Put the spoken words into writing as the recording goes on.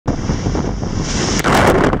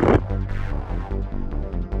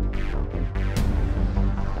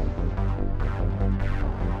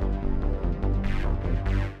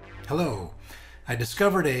I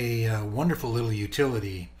discovered a wonderful little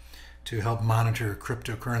utility to help monitor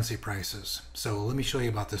cryptocurrency prices. So let me show you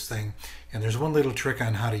about this thing. And there's one little trick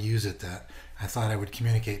on how to use it that I thought I would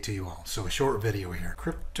communicate to you all. So a short video here.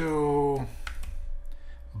 Crypto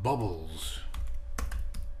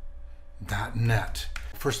Bubbles.net.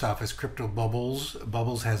 First off, it's Crypto Bubbles.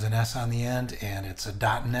 Bubbles has an S on the end, and it's a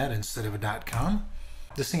 .net instead of a .com.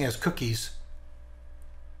 This thing has cookies,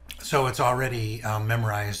 so it's already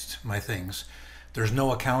memorized my things. There's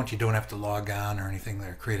no account. You don't have to log on or anything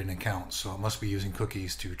there, create an account. So it must be using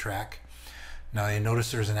cookies to track. Now you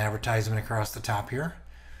notice there's an advertisement across the top here.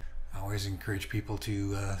 I always encourage people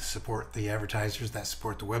to support the advertisers that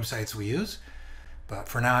support the websites we use. But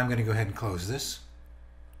for now, I'm going to go ahead and close this.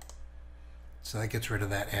 So that gets rid of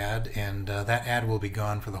that ad, and that ad will be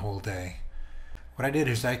gone for the whole day. What I did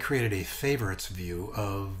is I created a favorites view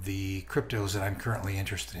of the cryptos that I'm currently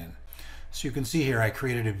interested in. So you can see here I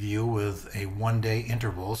created a view with a one-day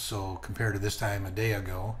interval. So compared to this time a day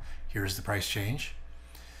ago, here's the price change.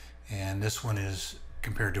 And this one is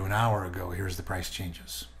compared to an hour ago, here's the price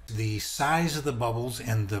changes. The size of the bubbles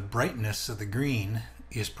and the brightness of the green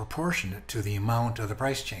is proportionate to the amount of the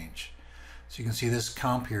price change. So you can see this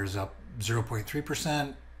comp here is up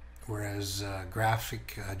 0.3%, whereas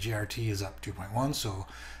graphic GRT is up 2.1. So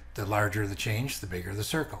the larger the change, the bigger the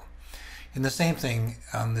circle. And the same thing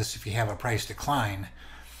on this, if you have a price decline,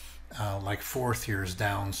 like fourth here is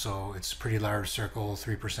down, so it's a pretty large circle,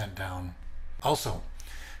 3% down. Also,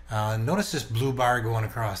 notice this blue bar going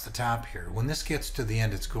across the top here. When this gets to the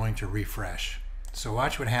end, it's going to refresh. So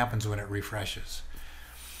watch what happens when it refreshes.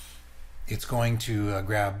 It's going to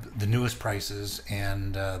grab the newest prices,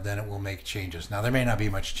 and then it will make changes. Now there may not be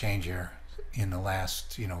much change here in the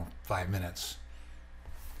last 5 minutes.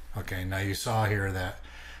 Okay, now you saw here that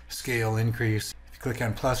scale increase. If you click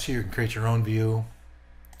on plus here, you can create your own view.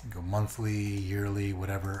 You go monthly, yearly,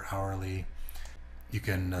 whatever, hourly. You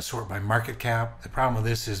can sort by market cap. The problem with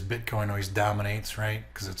this is Bitcoin always dominates, right?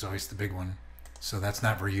 Because it's always the big one. So that's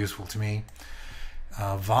not very useful to me.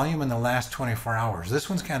 Volume in the last 24 hours. This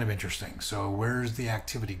one's kind of interesting. So where's the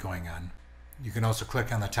activity going on? You can also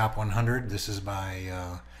click on the top 100. This is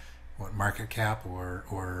by what market cap or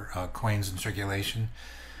coins in circulation.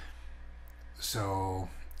 So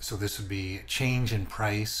this would be change in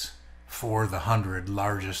price for the 100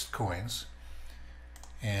 largest coins,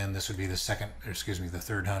 and this would be the the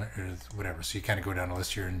third 100 or whatever. So you kind of go down the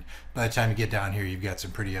list here, and by the time you get down here, you've got some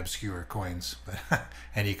pretty obscure coins,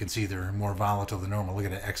 and you can see they're more volatile than normal. Look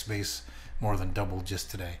at it, XBase more than doubled just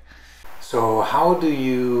today. So how do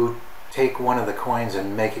you take one of the coins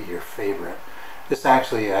and make it your favorite? This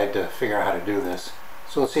actually, I had to figure out how to do this.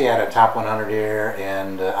 So let's say I had a top 100 here,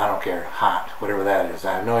 and I don't care, hot, whatever that is.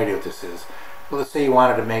 I have no idea what this is. But let's say you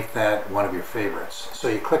wanted to make that one of your favorites. So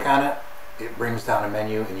you click on it, it brings down a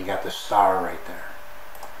menu, and you got the star right there.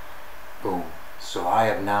 Boom. So I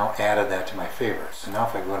have now added that to my favorites. So now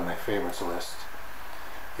if I go to my favorites list,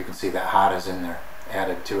 you can see that hot is in there,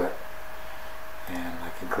 added to it. And I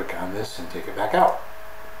can click on this and take it back out.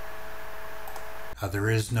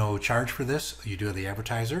 There is no charge for this. You do have the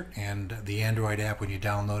advertiser, and the Android app, when you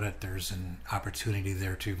download it, there's an opportunity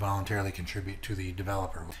there to voluntarily contribute to the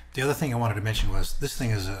developer. The other thing I wanted to mention was this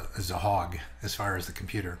thing is a hog as far as the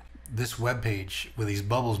computer. This web page with these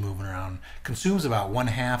bubbles moving around consumes about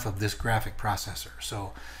 1/2 of this graphic processor,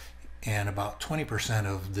 and about 20%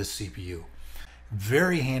 of this CPU.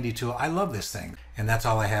 Very handy tool. I love this thing, and that's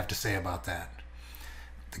all I have to say about that.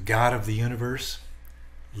 The God of the universe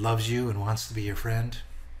loves you and wants to be your friend.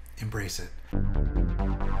 Embrace it.